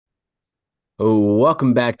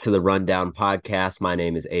Welcome back to the Rundown Podcast. My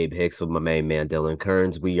name is Abe Hicks with my main man, Dylan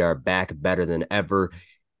Kearns. We are back better than ever.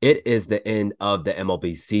 It is the end of the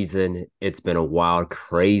MLB season. It's been a wild,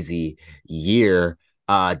 crazy year.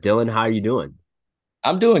 Dylan, how are you doing?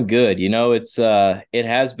 I'm doing good. It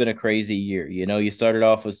has been a crazy year. You started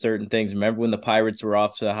off with certain things. Remember when the Pirates were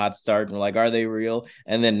off to a hot start and we're like, are they real?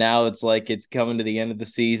 And then now it's like it's coming to the end of the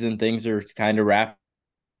season. Things are kind of wrapping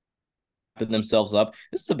themselves up.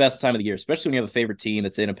 This is the best time of the year, especially when you have a favorite team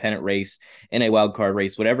that's in a pennant race, in a wild card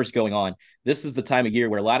race, whatever's going on. This is the time of year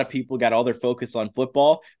where a lot of people got all their focus on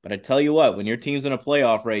football. But I tell you what, when your team's in a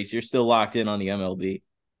playoff race, you're still locked in on the MLB.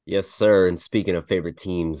 Yes, sir. And speaking of favorite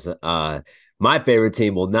teams, my favorite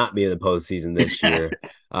team will not be in the postseason this year.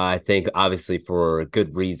 I think obviously for a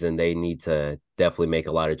good reason they need to definitely make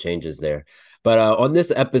a lot of changes there. But on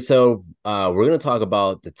this episode, we're going to talk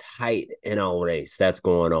about the tight NL race that's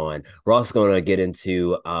going on. We're also going to get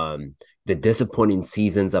into the disappointing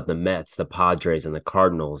seasons of the Mets, the Padres, and the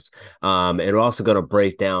Cardinals. And we're also going to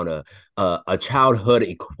break down a childhood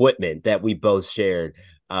equipment that we both shared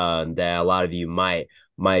that a lot of you might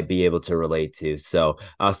be able to relate to. So,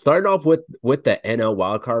 starting off with the NL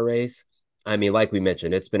wildcard race. I mean, like we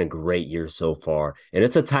mentioned, it's been a great year so far, and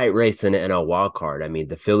it's a tight race in the NL wildcard. I mean,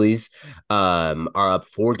 the Phillies are up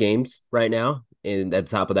 4 games right now in at the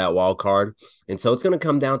top of that wild card, and so it's going to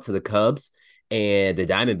come down to the Cubs and the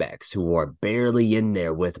Diamondbacks, who are barely in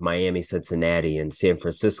there with Miami, Cincinnati, and San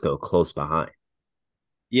Francisco close behind.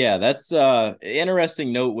 Yeah, that's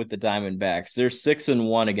interesting note with the Diamondbacks. They're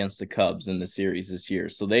 6-1 against the Cubs in the series this year.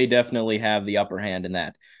 So they definitely have the upper hand in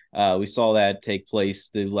that. We saw that take place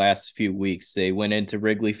the last few weeks. They went into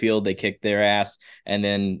Wrigley Field, they kicked their ass, and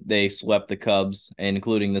then they swept the Cubs,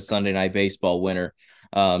 including the Sunday Night Baseball winner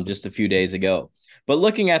just a few days ago. But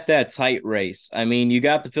looking at that tight race, I mean, you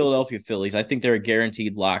got the Philadelphia Phillies. I think they're a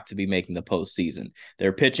guaranteed lock to be making the postseason.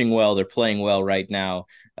 They're pitching well, they're playing well right now.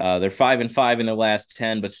 They're 5-5 in the last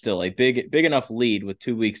 10, but still a big enough lead with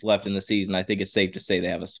 2 weeks left in the season. I think it's safe to say they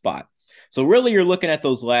have a spot. So really, you're looking at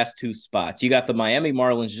those last two spots. You got the Miami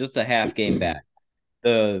Marlins just a half game back.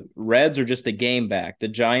 The Reds are just a game back. The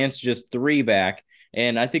Giants just three back.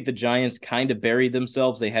 And I think the Giants kind of buried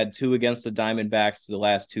themselves. They had two against the Diamondbacks the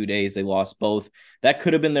last 2 days. They lost both. That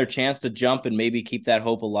could have been their chance to jump and maybe keep that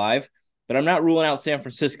hope alive. But I'm not ruling out San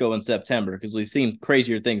Francisco in September because we've seen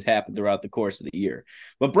crazier things happen throughout the course of the year.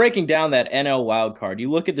 But breaking down that NL wild card, you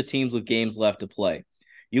look at the teams with games left to play.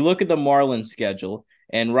 You look at the Marlins schedule,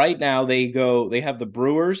 and right now they have the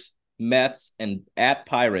Brewers, Mets, and at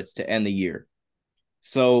Pirates to end the year.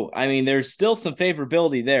 So, I mean, there's still some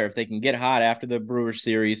favorability there. If they can get hot after the Brewers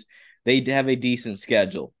series, they have a decent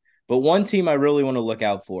schedule. But one team I really want to look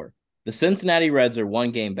out for, the Cincinnati Reds are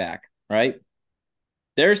 1 game back, right?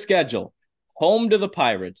 Their schedule, home to the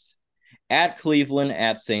Pirates, at Cleveland,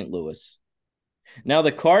 at St. Louis. Now,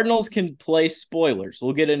 the Cardinals can play spoilers.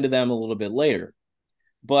 We'll get into them a little bit later.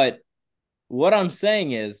 But what I'm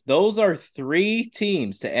saying is, those are three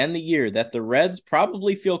teams to end the year that the Reds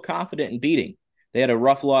probably feel confident in beating. They had a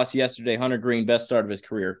rough loss yesterday. Hunter Green, best start of his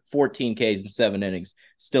career, 14 Ks in 7 innings,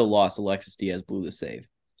 still lost. Alexis Diaz blew the save.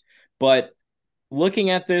 But looking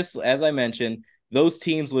at this, as I mentioned, those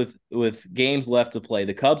teams with games left to play,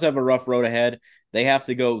 the Cubs have a rough road ahead. They have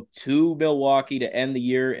to go to Milwaukee to end the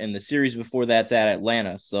year, and the series before that's at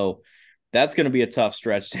Atlanta. So that's going to be a tough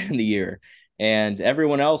stretch to end the year. And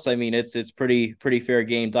everyone else, I mean, it's pretty fair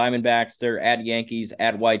game. Diamondbacks, they're at Yankees,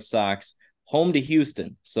 at White Sox, home to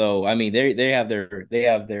Houston. So I mean, they have their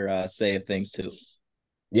say of things too.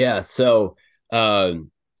 Yeah, so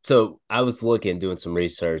I was looking, doing some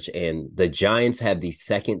research, and the Giants have the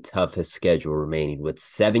second toughest schedule remaining with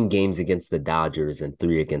 7 games against the Dodgers and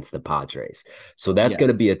 3 against the Padres. So that's going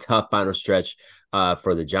to Yes. be a tough final stretch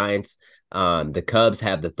for the Giants. The Cubs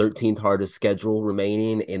have the 13th hardest schedule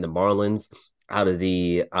remaining, and the Marlins out of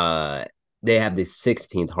they have the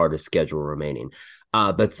 16th hardest schedule remaining.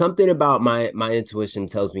 But something about my intuition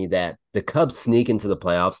tells me that the Cubs sneak into the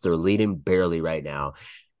playoffs. They're leading barely right now.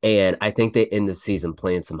 And I think they end the season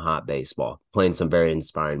playing some hot baseball, playing some very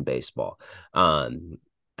inspiring baseball. I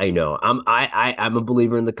know I'm a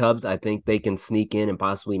believer in the Cubs. I think they can sneak in and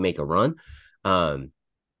possibly make a run. Um,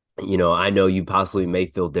 I know you possibly may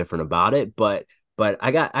feel different about it, but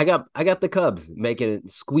I got the Cubs making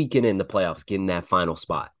it squeaking in the playoffs, getting that final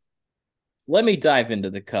spot. Let me dive into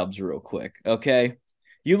the Cubs real quick, okay?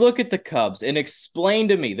 You look at the Cubs and explain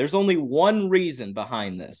to me. There's only one reason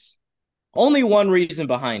behind this. Only one reason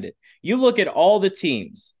behind it. You look at all the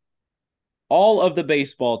teams, all of the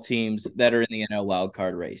baseball teams that are in the NL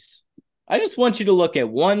wildcard race. I just want you to look at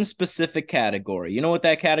one specific category. You know what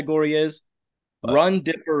that category is? But Run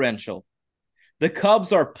differential. The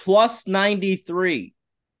Cubs are plus 93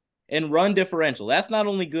 in run differential. That's not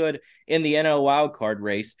only good in the NL wildcard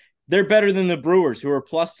race, they're better than the Brewers, who are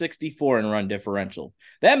plus 64 in run differential.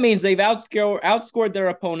 That means they've outscored their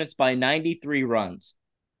opponents by 93 runs.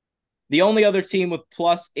 The only other team with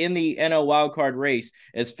plus in the NL wildcard race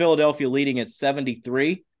is Philadelphia, leading at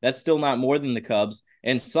 73. That's still not more than the Cubs.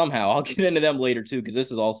 And somehow, I'll get into them later too, because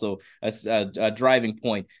this is also a driving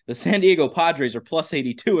point. The San Diego Padres are plus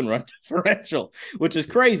 82 in run differential, which is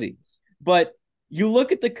crazy. But you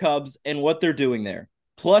look at the Cubs and what they're doing there.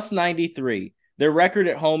 Plus 93. Their record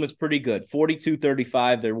at home is pretty good,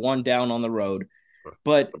 42-35. They're one down on the road.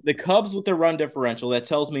 But the Cubs with their run differential, that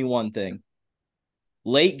tells me one thing.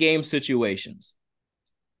 Late game situations.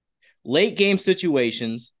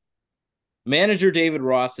 Manager David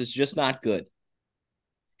Ross is just not good.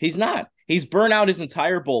 He's not. He's burnt out his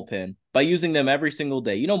entire bullpen by using them every single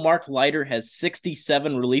day. You know, Mark Leiter has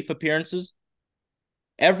 67 relief appearances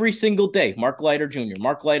every single day. Mark Leiter Jr.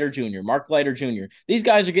 These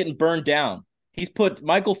guys are getting burned down. He's put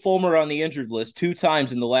Michael Fulmer on the injured list 2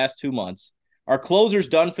 times in the last 2 months. Our closer's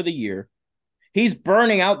done for the year. He's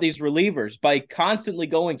burning out these relievers by constantly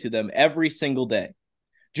going to them every single day.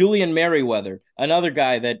 Julian Merriweather, another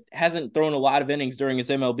guy that hasn't thrown a lot of innings during his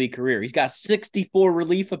MLB career. He's got 64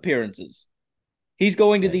 relief appearances. He's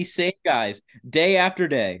going to these same guys day after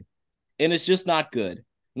day, and it's just not good.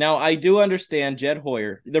 Now, I do understand Jed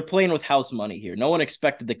Hoyer. They're playing with house money here. No one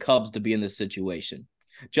expected the Cubs to be in this situation.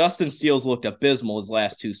 Justin Steele's looked abysmal his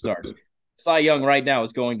last 2 starts. Cy Young right now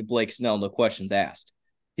is going to Blake Snell, no questions asked.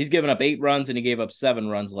 He's given up 8 runs, and he gave up 7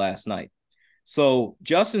 runs last night. So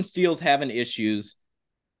Justin Steele's having issues.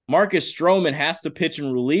 Marcus Stroman has to pitch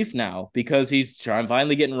in relief now because he's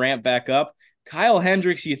finally getting ramped back up. Kyle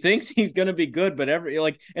Hendricks, he thinks he's going to be good, but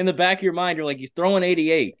in the back of your mind, you're like, he's throwing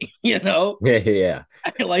 88, you know? Yeah.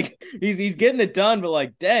 Like he's getting it done, but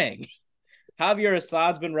like, dang. Javier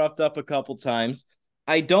Assad's been roughed up a couple times.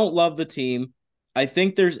 I don't love the team. I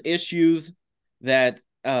think there's issues that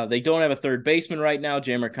they don't have a third baseman right now.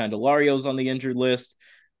 Jeimer Candelario's on the injured list.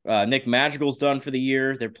 Nick Madrigal's done for the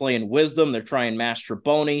year. They're playing Wisdom. They're trying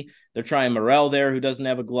Mastroboni. They're trying Morel there, who doesn't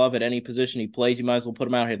have a glove at any position he plays. You might as well put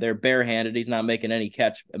him out here there barehanded. He's not making any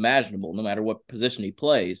catch imaginable, no matter what position he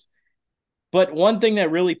plays. But one thing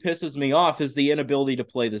that really pisses me off is the inability to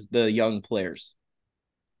play the young players.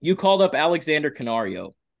 You called up Alexander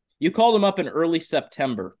Canario. You called him up in early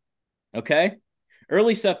September, okay?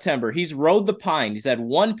 Early September. He's rode the pine. He's had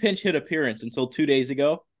 1 pinch hit appearance until 2 days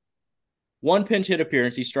ago. 1 pinch hit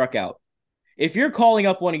appearance, he struck out. If you're calling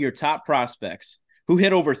up one of your top prospects who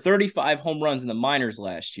hit over 35 home runs in the minors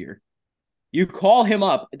last year, you call him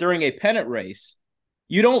up during a pennant race,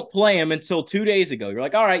 you don't play him until 2 days ago. You're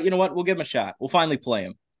like, all right, you know what? We'll give him a shot. We'll finally play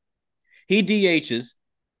him. He DHs.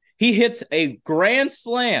 He hits a grand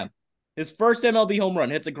slam. His first MLB home run,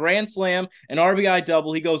 hits a grand slam, an RBI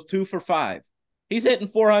double. He goes 2 for 5. He's hitting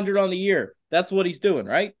 400 on the year. That's what he's doing,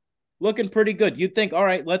 right? Looking pretty good. You'd think, all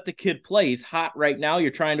right, let the kid play. He's hot right now.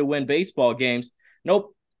 You're trying to win baseball games.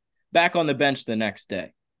 Nope. Back on the bench the next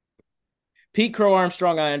day. Pete Crow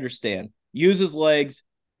Armstrong, I understand. Uses legs,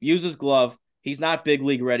 uses glove. He's not big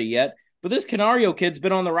league ready yet. But this Canario kid's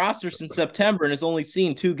been on the roster since September and has only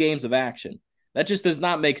seen 2 games of action. That just does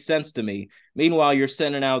not make sense to me. Meanwhile, you're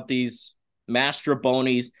sending out these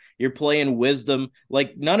Mastrobonis. You're playing Wisdom.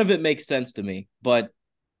 Like, none of it makes sense to me. But,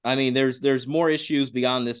 I mean, there's more issues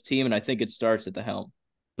beyond this team, and I think it starts at the helm.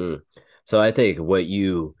 So I think what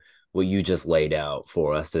you just laid out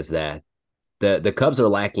for us is that the Cubs are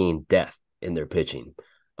lacking depth in their pitching,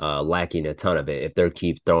 lacking a ton of it if they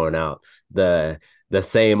keep throwing out the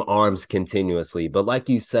same arms continuously. But like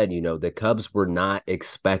you said, the Cubs were not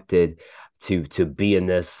expected to be in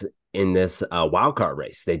this wild card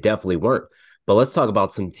race. They definitely weren't. But let's talk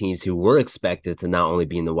about some teams who were expected to not only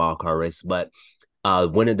be in the wild card race, but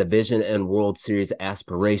win a division and World Series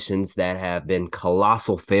aspirations that have been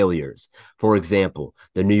colossal failures. For example,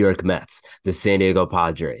 the New York Mets, the San Diego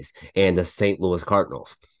Padres, and the St. Louis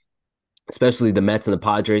Cardinals. Especially the Mets and the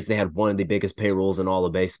Padres, they had one of the biggest payrolls in all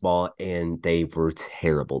of baseball, and they were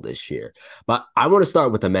terrible this year. But I want to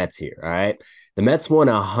start with the Mets here, all right? The Mets won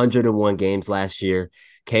 101 games last year,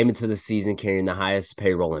 came into the season carrying the highest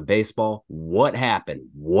payroll in baseball. What happened?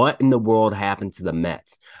 What in the world happened to the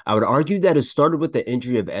Mets? I would argue that it started with the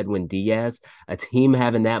injury of Edwin Diaz, a team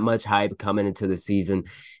having that much hype coming into the season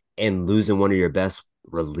and losing one of your best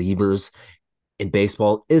relievers in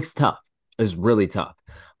baseball is tough. It's really tough.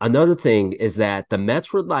 Another thing is that the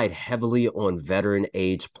Mets relied heavily on veteran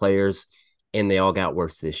age players, and they all got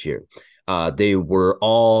worse this year. They were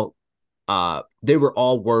all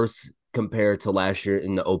worse compared to last year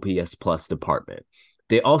in the OPS plus department.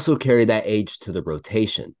 They also carry that age to the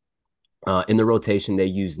rotation. In the rotation, they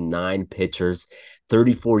use 9 pitchers,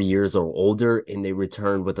 34 years or older, and they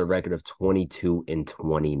return with a record of 22 and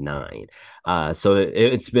 29. So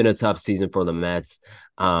it's been a tough season for the Mets.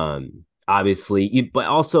 Obviously, but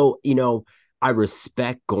also, I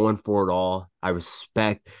respect going for it all. I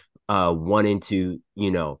respect wanting to,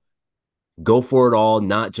 go for it all,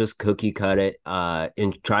 not just cookie cut it,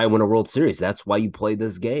 and try and win a World Series. That's why you play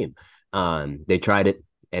this game. They tried it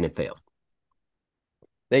and it failed.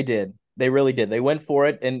 They did. They really did. They went for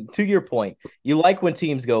it. And to your point, you like when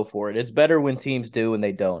teams go for it. It's better when teams do and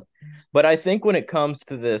they don't. But I think when it comes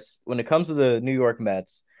to this, when it comes to the New York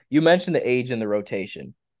Mets, you mentioned the age in the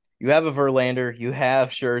rotation. You have a Verlander, you have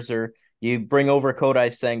Scherzer, you bring over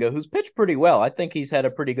Kodai Senga, who's pitched pretty well. I think he's had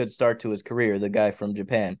a pretty good start to his career, the guy from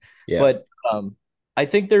Japan. Yeah. But I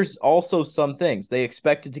think there's also some things they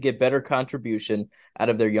expected to get better contribution out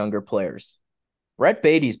of their younger players. Brett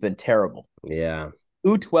Beatty's been terrible. Yeah.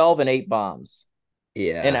 212 and 8 bombs.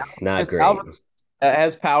 And Yeah. Not great. Alvarez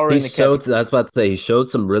has power He in the catch. showed, I was about to say, he showed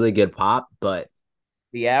some really good pop, but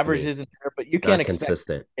The average isn't there, but you can't not expect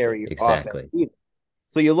consistent. to carry your Exactly. offense either.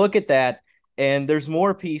 So you look at that, and there's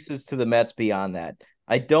more pieces to the Mets beyond that.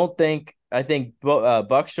 I think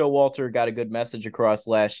Buck Showalter got a good message across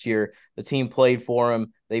last year. The team played for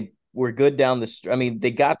him. They were good down I mean,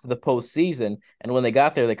 they got to the postseason, and when they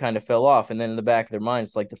got there, they kind of fell off. And then in the back of their minds,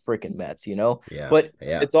 it's like the freaking Mets, Yeah. But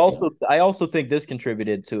Yeah. it's also, I also think this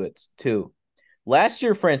contributed to it too. Last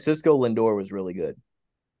year, Francisco Lindor was really good.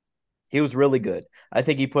 He was really good. I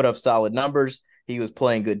think he put up solid numbers. He was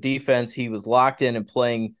playing good defense. He was locked in and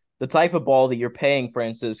playing the type of ball that you're paying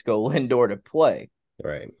Francisco Lindor to play.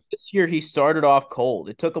 Right. This year, he started off cold.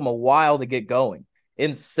 It took him a while to get going,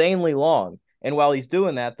 insanely long. And while he's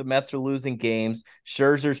doing that, the Mets are losing games.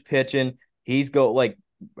 Scherzer's pitching.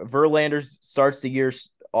 Verlander starts the year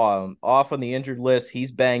off on the injured list.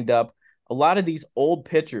 He's banged up. A lot of these old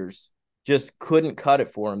pitchers just couldn't cut it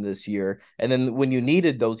for him this year. And then when you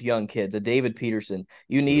needed those young kids, a David Peterson,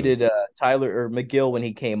 you needed Tyler or McGill when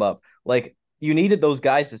he came up. Like, you needed those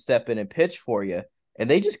guys to step in and pitch for you, and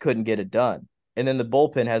they just couldn't get it done. And then the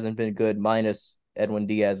bullpen hasn't been good, minus Edwin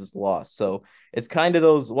Diaz's loss. So it's kind of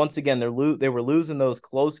those, once again, they were losing those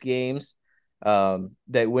close games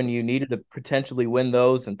that when you needed to potentially win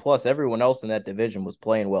those, and plus everyone else in that division was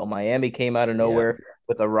playing well. Miami came out of nowhere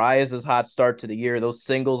with Arias's hot start to the year. Those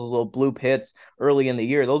singles, those little bloop hits early in the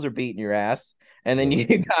year, those are beating your ass. And then you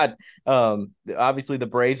got obviously the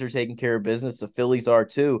Braves are taking care of business. The Phillies are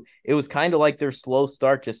too. It was kind of like their slow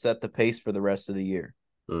start just set the pace for the rest of the year.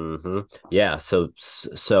 Mm-hmm. Yeah. So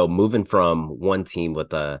moving from one team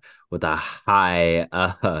with a high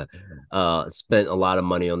spent a lot of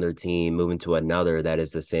money on their team, moving to another that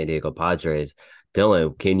is the San Diego Padres.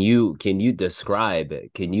 Dylan, can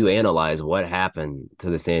you analyze what happened to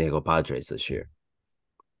the San Diego Padres this year?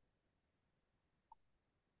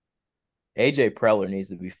 AJ Preller needs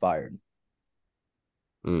to be fired.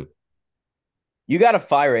 Mm. You got to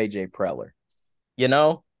fire AJ Preller.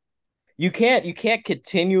 You can't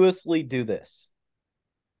continuously do this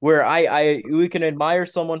where we can admire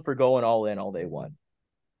someone for going all in all they want,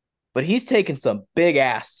 but he's taken some big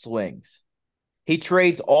ass swings. He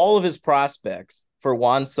trades all of his prospects for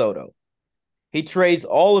Juan Soto. He trades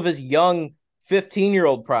all of his young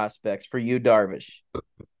 15-year-old prospects for Yu Darvish.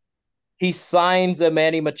 He signs a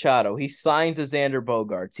Manny Machado. He signs a Xander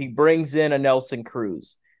Bogaerts. He brings in a Nelson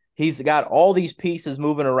Cruz. He's got all these pieces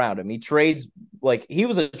moving around him. He trades like he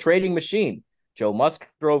was a trading machine. Joe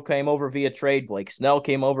Musgrove came over via trade. Blake Snell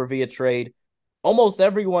came over via trade. Almost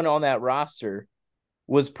everyone on that roster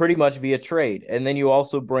was pretty much via trade. And then you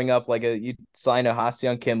also bring up you sign a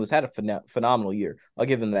Ha-Seong Kim, who's had a phenomenal year. I'll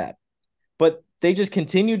give him that. But they just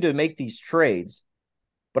continue to make these trades.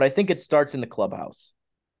 But I think it starts in the clubhouse.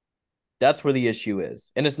 That's where the issue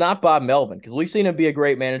is. And it's not Bob Melvin, because we've seen him be a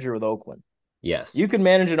great manager with Oakland. Yes. You can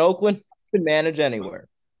manage in Oakland, you can manage anywhere.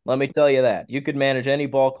 Let me tell you that. You could manage any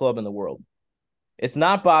ball club in the world. It's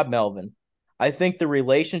not Bob Melvin. I think the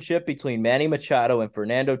relationship between Manny Machado and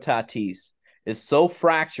Fernando Tatis is so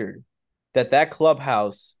fractured that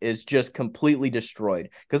clubhouse is just completely destroyed,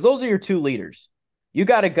 because those are your two leaders. You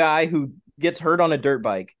got a guy who gets hurt on a dirt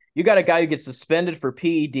bike. You got a guy who gets suspended for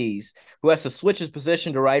PEDs, who has to switch his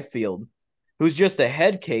position to right field, who's just a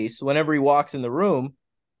head case whenever he walks in the room.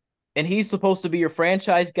 And he's supposed to be your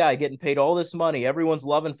franchise guy getting paid all this money. Everyone's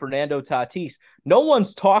loving Fernando Tatis. No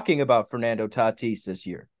one's talking about Fernando Tatis this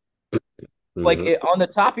year. Mm-hmm. On the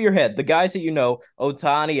top of your head, the guys that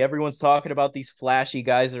Ohtani, everyone's talking about these flashy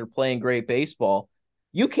guys that are playing great baseball.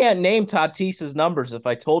 You can't name Tatis's numbers if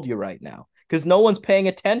I told you right now because no one's paying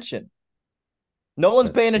attention. No one's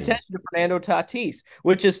Let's paying see. attention to Fernando Tatis,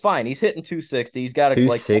 which is fine. He's hitting 260. He's got a,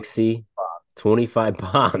 like 260, 25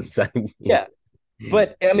 bombs. I mean, yeah,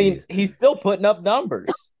 but I mean, jeez. he's still putting up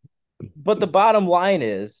numbers. But the bottom line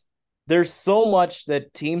is there's so much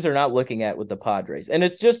that teams are not looking at with the Padres. And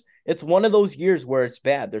it's one of those years where it's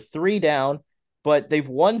bad. They're 3 down, but they've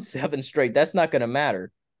won 7 straight. That's not going to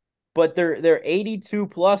matter. But they're 82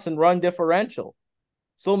 plus in run differential.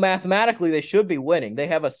 So mathematically they should be winning. They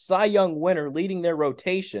have a Cy Young winner leading their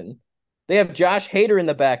rotation. They have Josh Hader in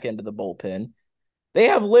the back end of the bullpen. They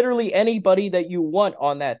have literally anybody that you want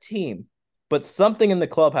on that team. But something in the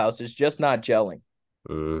clubhouse is just not gelling.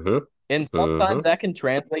 Mm-hmm. And Mm-hmm. sometimes that can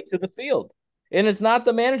translate to the field. And it's not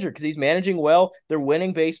the manager because he's managing well. They're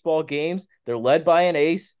winning baseball games. They're led by an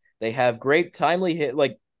ace. They have great timely hit.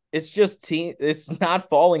 Like it's just team. It's not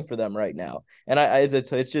falling for them right now. And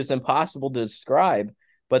it's just impossible to describe.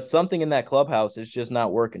 But something in that clubhouse is just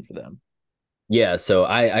not working for them. Yeah, so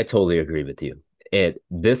I totally agree with you.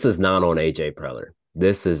 This is not on AJ Preller.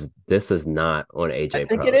 This is not on I AJ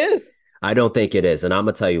think it Preller. is. I don't think it is, and I'm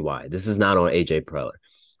gonna tell you why. This is not on AJ Preller.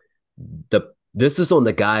 This is on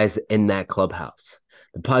the guys in that clubhouse.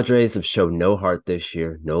 The Padres have shown no heart this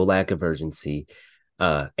year, no lack of urgency,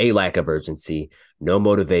 a lack of urgency, no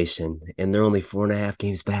motivation, and they're only 4.5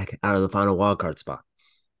 games back out of the final wildcard spot.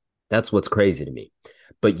 That's what's crazy to me.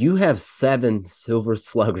 But you have 7 silver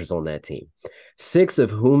sluggers on that team, 6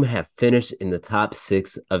 of whom have finished in the top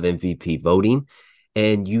 6 of MVP voting.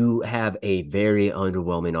 And you have a very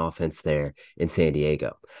underwhelming offense there in San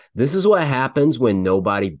Diego. This is what happens when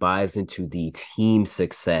nobody buys into the team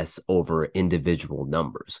success over individual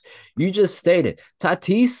numbers. You just stated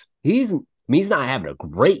Tatis, he's not having a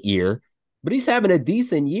great year, but he's having a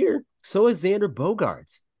decent year. So is Xander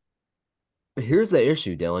Bogaerts. But here's the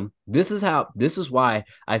issue, Dylan. This is why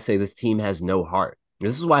I say this team has no heart.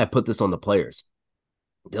 This is why I put this on the players.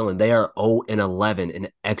 Dylan, they are 0-11 in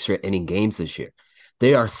extra inning games this year.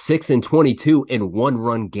 They are 6-22 in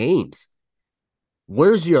one-run games.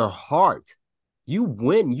 Where's your heart? You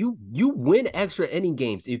win. You win extra inning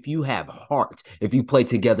games if you have heart, if you play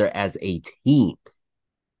together as a team.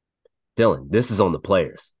 Dylan, this is on the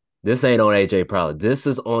players. This ain't on AJ Preller. This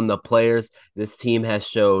is on the players. This team has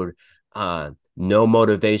showed no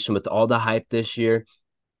motivation with all the hype this year.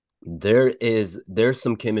 There's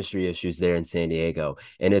some chemistry issues there in San Diego,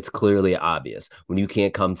 and it's clearly obvious when you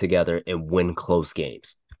can't come together and win close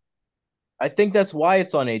games. I think that's why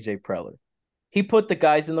it's on AJ Preller. He put the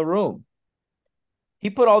guys in the room.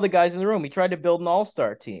 He put all the guys in the room. He tried to build an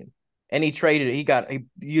all-star team. And he's allocating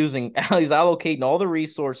all the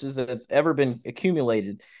resources that's ever been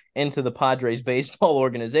accumulated into the Padres baseball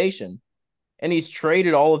organization. And he's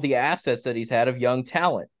traded all of the assets that he's had of young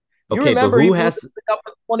talent. You Okay, but remember he who blew has this up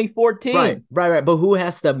in 2014. right, but who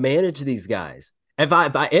has to manage these guys? If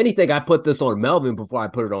I anything, I put this on Melvin before I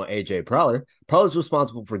put it on AJ Preller. Preller's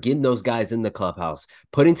responsible for getting those guys in the clubhouse,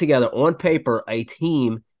 putting together on paper a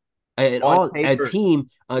team, and On all paper.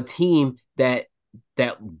 a team that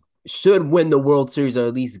should win the World Series or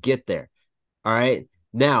at least get there. All right.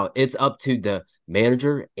 Now it's up to the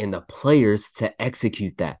manager and the players to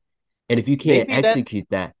execute that. And if you can't Maybe that's execute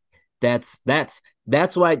that,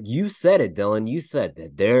 that's why you said it, Dylan. You said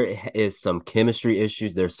that there is some chemistry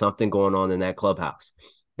issues. There's something going on in that clubhouse.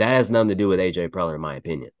 That has nothing to do with AJ Preller, in my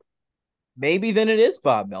opinion. maybe then it is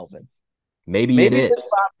Bob Melvin. Maybe it Maybe it's is.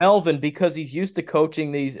 Bob Melvin because he's used to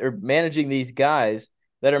coaching these or managing these guys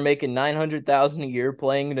that are making 900,000 a year,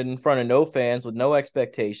 playing in front of no fans with no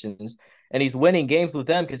expectations, and he's winning games with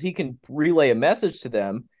them because he can relay a message to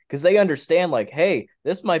them because they understand, like, hey,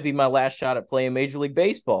 this might be my last shot at playing Major League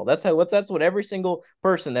Baseball. That's what every single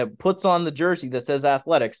person that puts on the jersey that says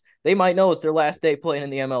athletics, they might know it's their last day playing in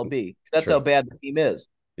the MLB. That's how True. bad the team is.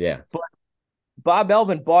 Yeah. But Bob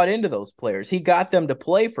Melvin bought into those players. He got them to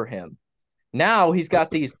play for him. Now he's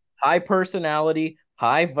got these high personality,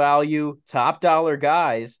 high value, top dollar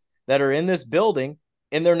guys that are in this building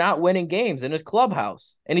and they're not winning games in his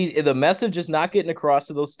clubhouse. And the message is not getting across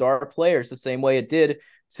to those star players the same way it did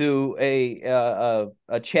to a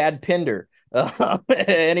Chad Pinder,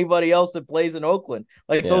 anybody else that plays in Oakland.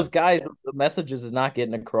 Like Yeah. those guys, the messages is not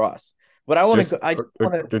getting across. But I want to go. I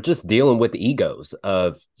want to. They're just dealing with the egos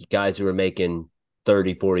of guys who are making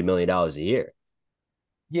 30, $40 million a year.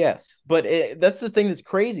 Yes, but that's the thing that's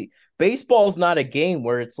crazy. Baseball's not a game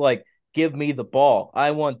where it's like, give me the ball.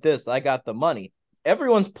 I want this. I got the money.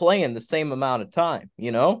 Everyone's playing the same amount of time,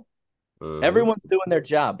 you know? Mm-hmm. Everyone's doing their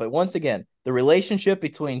job. But once again, the relationship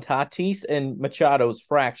between Tatis and Machado is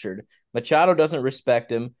fractured. Machado doesn't respect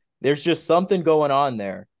him. There's just something going on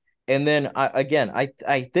there. And then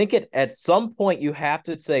I think at some point you have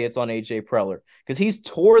to say it's on AJ Preller because he's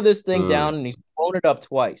tore this thing Mm. down and he's thrown it up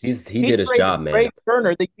twice. He He did his traded job, man. Trey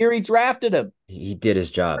Turner the year he drafted him. He did his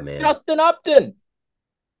job, man. Justin Upton.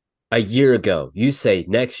 A year ago, you say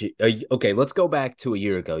next year. Okay, let's go back to a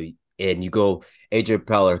year ago. And you go, AJ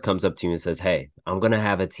Preller comes up to you and says, "Hey, I'm going to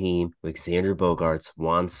have a team with Xander Bogaerts,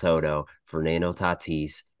 Juan Soto, Fernando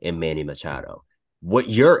Tatis, and Manny Machado." What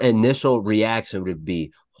your initial reaction would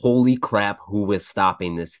be, holy crap, who is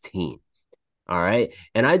stopping this team? All right.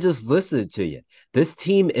 And I just listened to you. This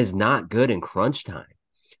team is not good in crunch time.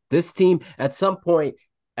 This team, at some point,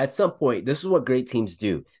 this is what great teams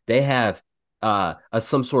do. They have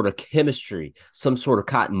some sort of chemistry, some sort of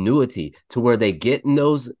continuity to where they get in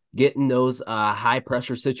those high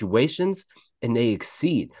pressure situations and they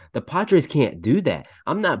exceed. The Padres can't do that.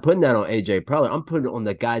 I'm not putting that on AJ Preller. I'm putting it on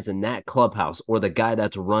the guys in that clubhouse or the guy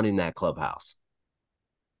that's running that clubhouse.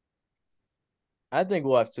 I think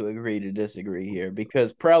we'll have to agree to disagree here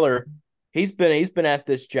because Preller, he's been at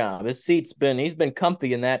this job. He's been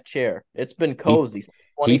comfy in that chair. It's been He cozy since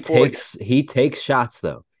he 24. takes he takes shots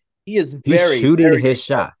though. He is He's very, shooting very. his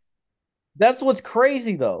shot. That's what's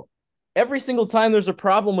crazy though. Every single time there's a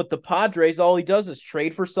problem with the Padres, all he does is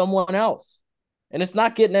trade for someone else. And it's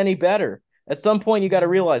not getting any better. At some point, you got to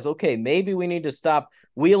realize, okay, maybe we need to stop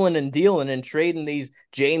wheeling and dealing and trading these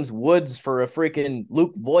James Woods for a freaking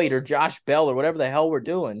Luke Voigt or Josh Bell or whatever the hell we're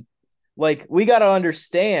doing. Like, we got to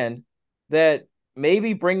understand that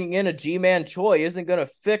maybe bringing in a G-Man Choi isn't going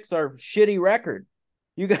to fix our shitty record.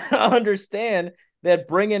 You got to understand that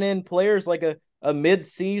bringing in players like a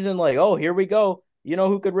mid-season, like, oh, here we go. You know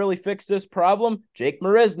who could really fix this problem? Jake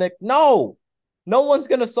Marisnik. No, no one's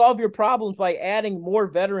going to solve your problems by adding more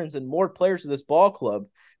veterans and more players to this ball club.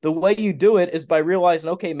 The way you do it is by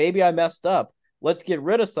realizing, okay, maybe I messed up. Let's get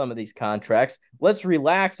rid of some of these contracts. Let's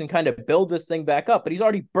relax and kind of build this thing back up. But he's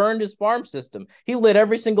already burned his farm system. He lit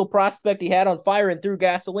every single prospect he had on fire and threw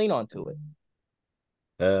gasoline onto it.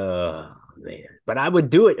 Oh man. But I would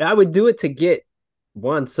do it. I would do it to get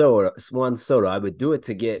Juan Soto. Juan Soto. I would do it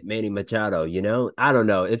to get Manny Machado. I don't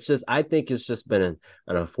know. It's just I think it's just been an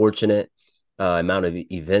unfortunate amount of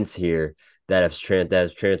events here that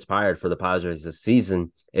has transpired for the Padres this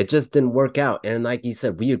season. It just didn't work out. And like you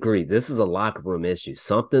said, we agree. This is a locker room issue.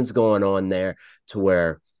 Something's going on there to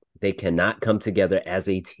where they cannot come together as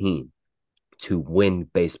a team to win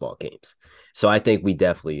baseball games. So I think we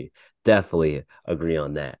definitely agree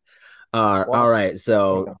on that. Juan, All right.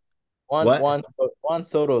 So Juan, what? Juan, Juan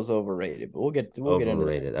Soto's overrated, but we'll get into that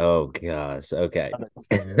Overrated. Oh gosh. Okay.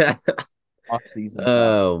 off-season topic.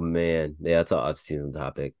 Oh man. Yeah, that's an off-season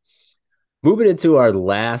topic. Moving into our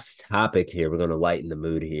last topic here, we're going to lighten the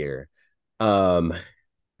mood here. Um,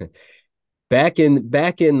 back in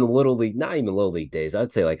little league, not even little league days,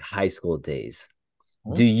 I'd say like high school days.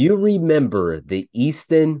 Hmm? Do you remember the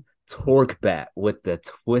Easton Torque bat with the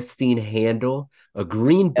twisting handle? A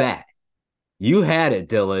green Yes, bat. You had it,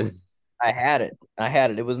 Dylan. I had it. I had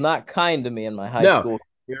it. It was not kind to me in my high No, school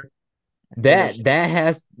career. I that finished. that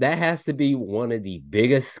has that has to be one of the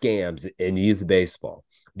biggest scams in youth baseball.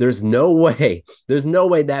 There's no way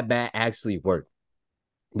that bat actually worked.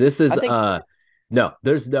 This I is think no,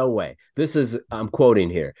 there's no way. This is I'm quoting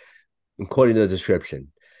here. I'm quoting the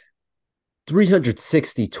description.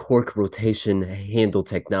 360 torque rotation handle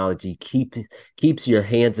technology keeps your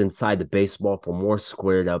hands inside the baseball for more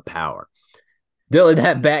squared up power. Dylan,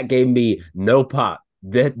 that bat gave me no pop.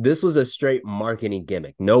 This was a straight marketing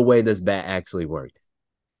gimmick. No way this bat actually worked.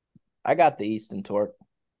 I got the Easton Torque.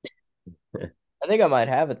 I think I might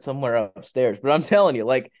have it somewhere upstairs, but I'm telling you,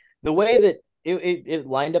 like the way that it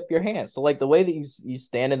lined up your hands. So like the way that you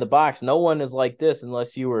stand in the box, no one is like this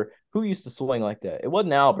unless you were who used to swing like that. It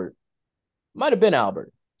wasn't Albert. Might have been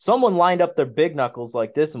Albert. Someone lined up their big knuckles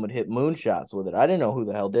like this and would hit moonshots with it. I didn't know who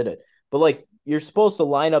the hell did it. But like you're supposed to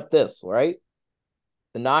line up this, right?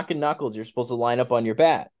 The knock and knuckles you're supposed to line up on your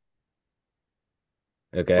bat,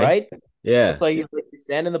 Okay. right? That's Yeah. like you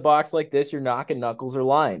stand in the box like this, your knock and knuckles are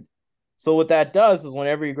lined. So what that does is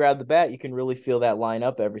whenever you grab the bat, you can really feel that line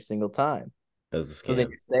up every single time. That was a So then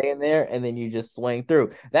scam. you stay in there and then you just swing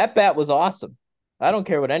through. That bat was awesome. I don't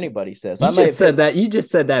care what anybody says. I You might just have hit said that. You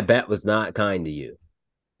just said that bat was not kind to you.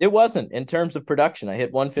 it wasn't in terms of production. I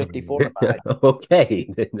hit 154 in my Okay.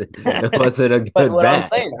 It wasn't a but good what I'm bat.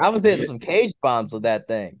 saying, I was hitting some cage bombs with that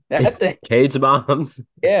thing. That thing, Cage bombs.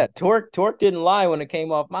 yeah, torque didn't lie when it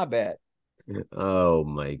came off my bat. Oh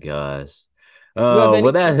my gosh. You have Oh, any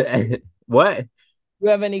well that what? you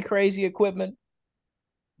have any crazy equipment?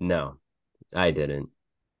 No, I didn't.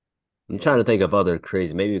 I'm trying Yeah. to think of other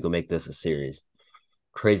crazy. Maybe we can make this a series.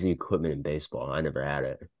 Crazy equipment in baseball. I never had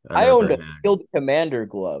it. I I owned never a had field commander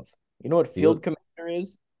glove. You know what field field commander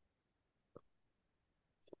is?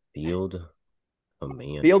 field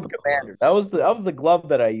commander Field glove. commander. That was the glove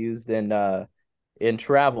that I used in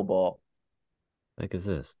travel ball. Like is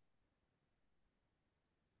this?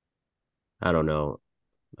 I don't know.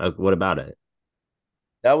 What about it?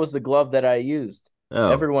 That was the glove that I used. Oh,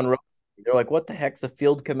 Everyone wrote, they're like, "What the heck's a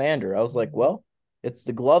field commander?" I was like, "Well, it's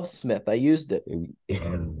the glovesmith. I used it."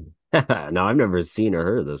 no, I've never seen or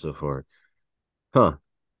heard of this before. Huh.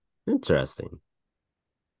 Interesting.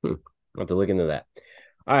 Hmm. I'll have to look into that.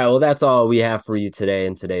 All right, well, that's all we have for you today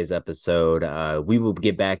in today's episode. We will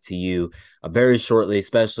get back to you very shortly,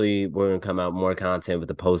 especially we're going to come out more content with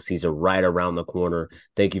the postseason right around the corner.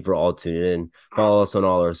 Thank you for all tuning in. Follow us on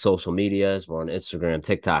all our social medias. We're on Instagram,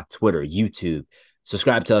 TikTok, Twitter, YouTube.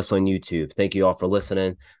 Subscribe to us on YouTube. Thank you all for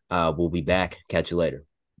listening. We'll be back. Catch you later.